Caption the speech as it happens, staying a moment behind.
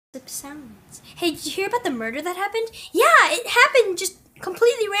Sounds. Hey, did you hear about the murder that happened? Yeah, it happened just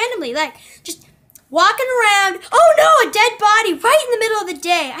completely randomly. Like, just walking around. Oh no, a dead body right in the middle of the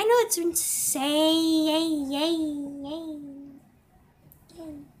day. I know it's insane.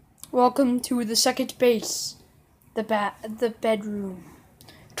 Welcome to the second base. The bedroom.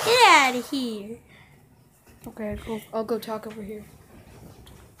 Get out of here. Okay, I'll go talk over here.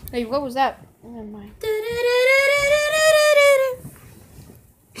 Hey, what was that? Never mind.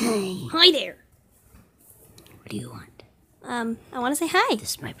 Hi there. What do you want? I want to say hi.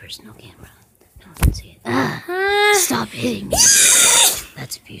 This is my personal camera. No one can see it. Stop hitting me.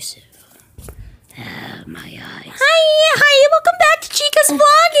 That's abusive. My eyes. Hi, welcome back to Chica's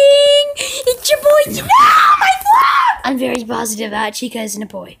Vlogging. It's your boy. No, my vlog. I'm very positive that Chica isn't a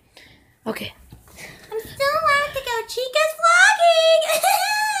boy. Okay. I'm still allowed to go Chica's Vlogging.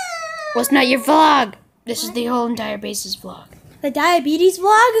 Well, it's not your vlog. This is the whole entire base's vlog. The diabetes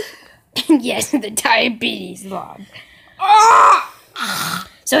vlog? Yes, the diabetes vlog.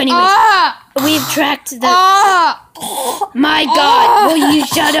 So anyways, we've tracked the... My God, will you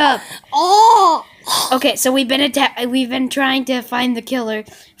shut up? Okay, so we've been trying to find the killer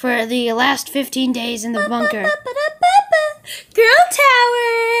for the last 15 days in the bunker. Girl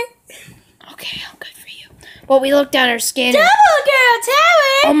tower. Okay, I'm good for you. Well, we looked down our scanner. Double girl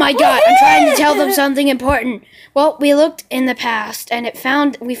tower. Oh my God, I'm trying to tell them something important. Well, we looked in the past, and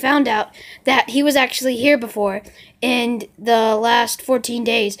we found out that he was actually here before in the last 14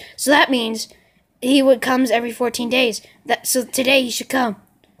 days. So that means he comes every 14 days. So today he should come.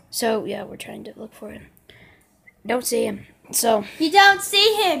 So yeah, we're trying to look for him. Don't see him. So you don't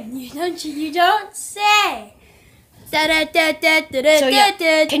see him. You don't say. So yeah,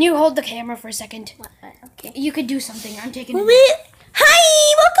 can you hold the camera for a second? Okay. You could do something. I'm taking.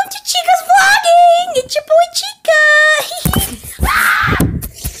 Hi, welcome to Chica's Vlogging. It's your boy Chica.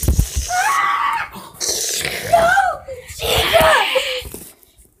 No, Chica.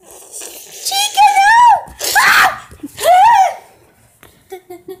 Chica,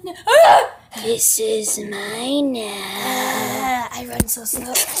 no. This is mine now. I run so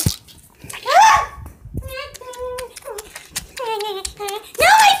slow. No,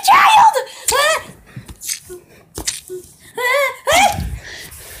 my child!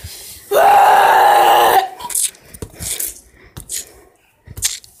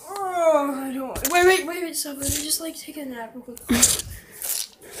 Wait, stop. Let me just take a nap real quick.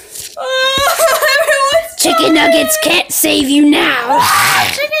 Chicken nuggets can't save you now.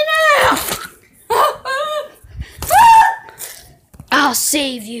 Chicken nugget! I'll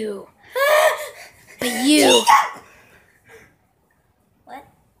save you. But you. What?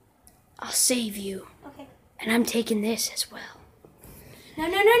 I'll save you. Okay. And I'm taking this as well. No.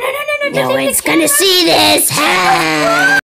 No one's gonna see this.